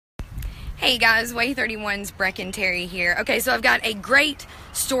Hey guys, WAAY 31's Breken Terry here. Okay, so I've got a great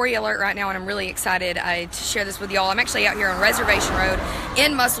story alert right now, and I'm really excited to share this with y'all. I'm actually out here on Reservation Road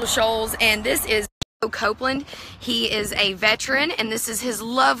in Muscle Shoals, and this is Joe Copeland. He is a veteran, and this is his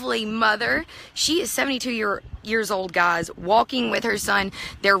lovely mother. She is 72 years old, guys, walking with her son.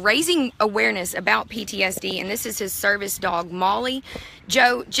 They're raising awareness about PTSD, and this is his service dog, Molly.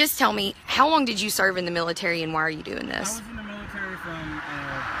 Joe, just tell me, how long did you serve in the military, and why are you doing this? I was in the military from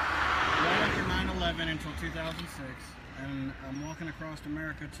right after 9/11 until 2006, and I'm walking across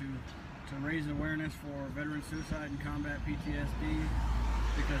America to raise awareness for veteran suicide and combat PTSD,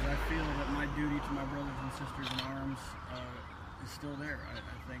 because I feel that my duty to my brothers and sisters in arms is still there.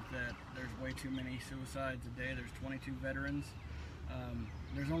 I think that there's way too many suicides a day. There's 22 veterans.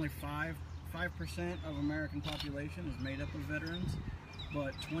 There's only 5% of American population is made up of veterans,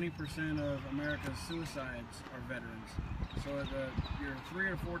 but 20% of America's suicides are veterans. So you're 3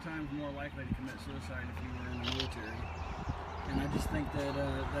 or 4 times more likely to commit suicide if you were in the military. And I just think that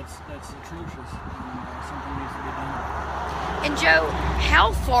that's atrocious, and something needs to be done. And Joe,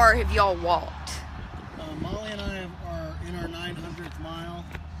 how far have y'all walked? Molly and I are in our 900th mile,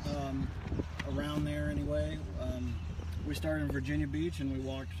 around there anyway. We started in Virginia Beach, and we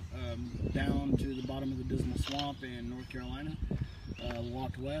walked down to the bottom of the Dismal Swamp in North Carolina.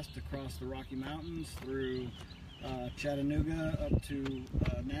 Walked west across the Rocky Mountains through Chattanooga up to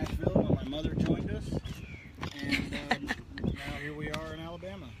Nashville, where my mother joined us. And now here we are in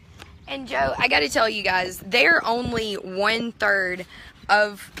Alabama. And Joe, I got to tell you guys, they're only 1/3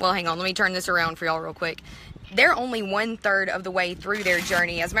 of, well, hang on, let me turn this around for y'all real quick. They're only 1/3 of the way through their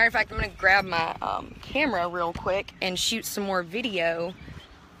journey. As a matter of fact, I'm going to grab my camera real quick and shoot some more video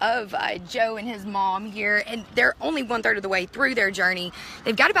of Joe and his mom here, and they're only 1/3 of the way through their journey.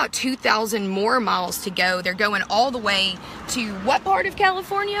 They've got about 2,000 more miles to go. They're going all the way to what part of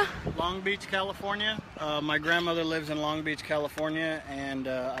California? Long Beach, California. My grandmother lives in Long Beach, California, and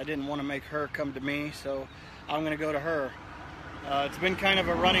I didn't want to make her come to me, so I'm going to go to her. It's been kind of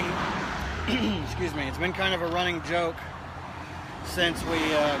a running excuse me, it's been kind of a running joke since we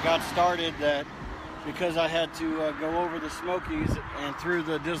got started that because I had to go over the Smokies and through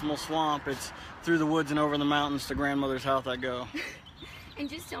the Dismal Swamp, it's through the woods and over the mountains to grandmother's house I go. And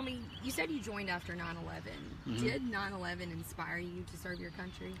just tell me, you said you joined after 9/11. Mm-hmm. Did 9/11 inspire you to serve your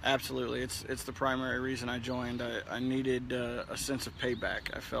country? Absolutely. It's the primary reason I joined. I needed a sense of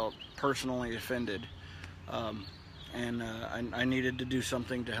payback. I felt personally offended, and I needed to do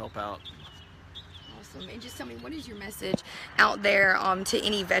something to help out. Awesome. And just tell me, what is your message out there to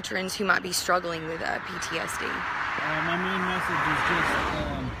any veterans who might be struggling with PTSD? My main message is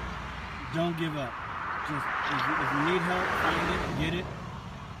just don't give up. Just if you need help, find it, get it.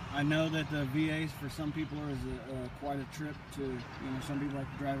 I know that the VAs for some people is quite a trip to, some people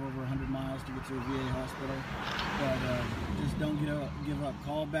like to drive over 100 miles to get to a VA hospital, but just don't give up.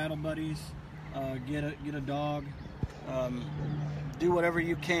 Call battle buddies, get a dog, do whatever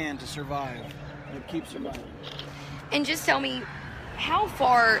you can to survive. Keep surviving. And just tell me, how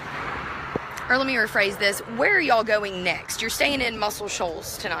far, or let me rephrase this, where are y'all going next? You're staying in Muscle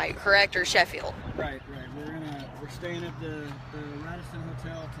Shoals tonight, correct, or Sheffield? Right. We're staying at the Radisson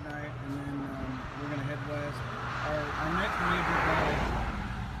Hotel tonight, and then we're gonna head west. Our next major goal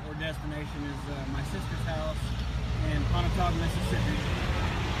or destination is my sister's house in Pontotoc, Mississippi.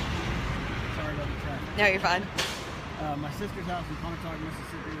 Sorry about the traffic. No, you're fine. My sister's house in Pontotoc,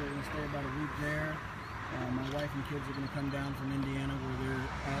 Mississippi. We're going to stay about a week there. My wife and kids are going to come down from Indiana, where they're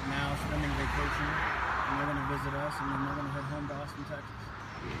at now spending vacation, and they're going to visit us, and then they're going to head home to Austin, Texas.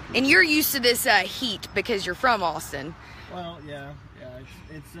 And you're used to this heat because you're from Austin. Well, yeah.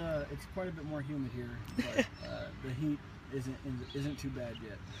 It's quite a bit more humid here, but the heat isn't too bad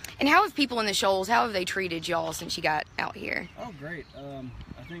yet. And how have people in the Shoals, how have they treated y'all since you got out here? Oh, great.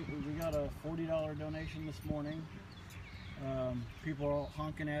 I think we got a $40 donation this morning. People are all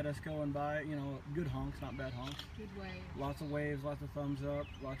honking at us going by, good honks, not bad honks. Good wave. Lots of waves, lots of thumbs up,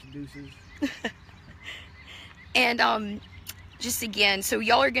 lots of deuces. And just again, so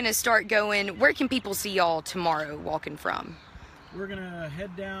y'all are going to start going, where can people see y'all tomorrow walking from? We're going to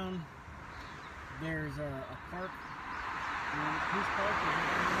head down, there's a park, Peace Park,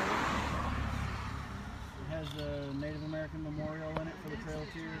 it has a Native American memorial in it for the Trail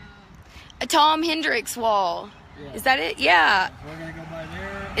of Tears. A Tom Hendricks wall. Yeah. Is that it? Yeah. So we're going to go by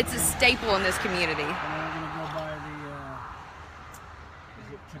there. It's a staple in this community. And then we're going to go by the, is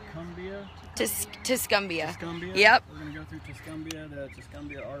it Tuscumbia? Tuscumbia. Tuscumbia. Yep. We're going to go through Tuscumbia, the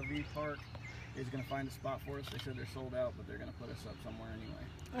Tuscumbia RV Park. is going to find a spot for us. They said they're sold out, but they're going to put us up somewhere anyway.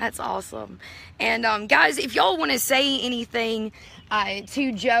 That's awesome. And guys, if y'all want to say anything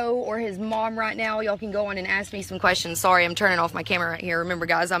to Joe or his mom right now, y'all can go on and ask me some questions. Sorry, I'm turning off my camera right here. Remember,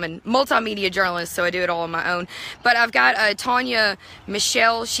 guys, I'm a multimedia journalist, so I do it all on my own. But I've got Tanya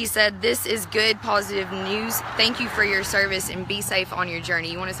Michelle. She said, "This is good, positive news. Thank you for your service and be safe on your journey."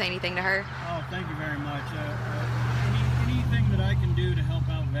 You want to say anything to her? Oh, thank you very much. Anything that I can do to help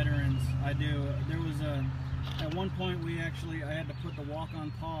out veterans, I do. There was at one point I had to put the walk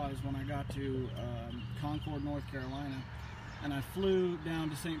on pause when I got to Concord, North Carolina, and I flew down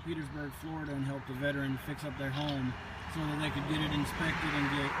to St. Petersburg, Florida, and helped a veteran fix up their home so that they could get it inspected and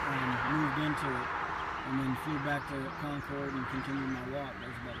get moved into it, and then flew back to Concord and continued my walk. That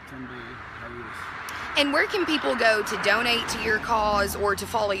was about a 10-day hiatus. And where can people go to donate to your cause or to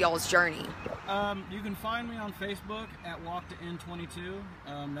follow y'all's journey? You can find me on Facebook at Walk to N22.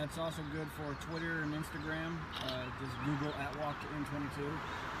 That's also good for Twitter and Instagram. Just Google at Walk to N22.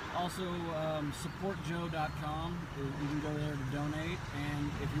 Also, supportjoe.com. You can go there to donate.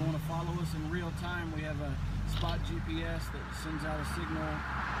 And if you want to follow us in real time, we have a spot GPS that sends out a signal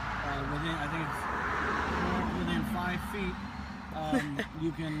within 5 feet.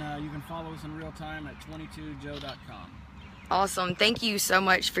 You can follow us in real time at 22joe.com. Awesome. Thank you so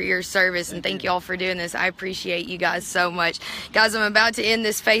much for your service, and thank you all for doing this. I appreciate you guys so much. Guys, I'm about to end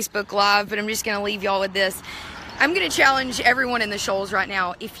this Facebook Live, but I'm just going to leave y'all with this. I'm going to challenge everyone in the Shoals right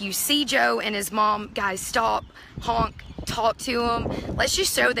now. If you see Joe and his mom, guys, stop, honk, talk to them. Let's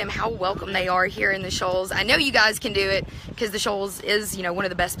just show them how welcome they are here in the Shoals. I know you guys can do it because the Shoals is, one of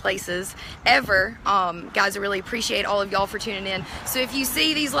the best places ever. Guys, I really appreciate all of y'all for tuning in. So if you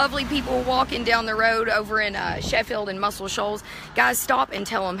see these lovely people walking down the road over in Sheffield and Muscle Shoals, guys, stop and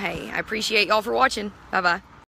tell them, hey. I appreciate y'all for watching. Bye-bye.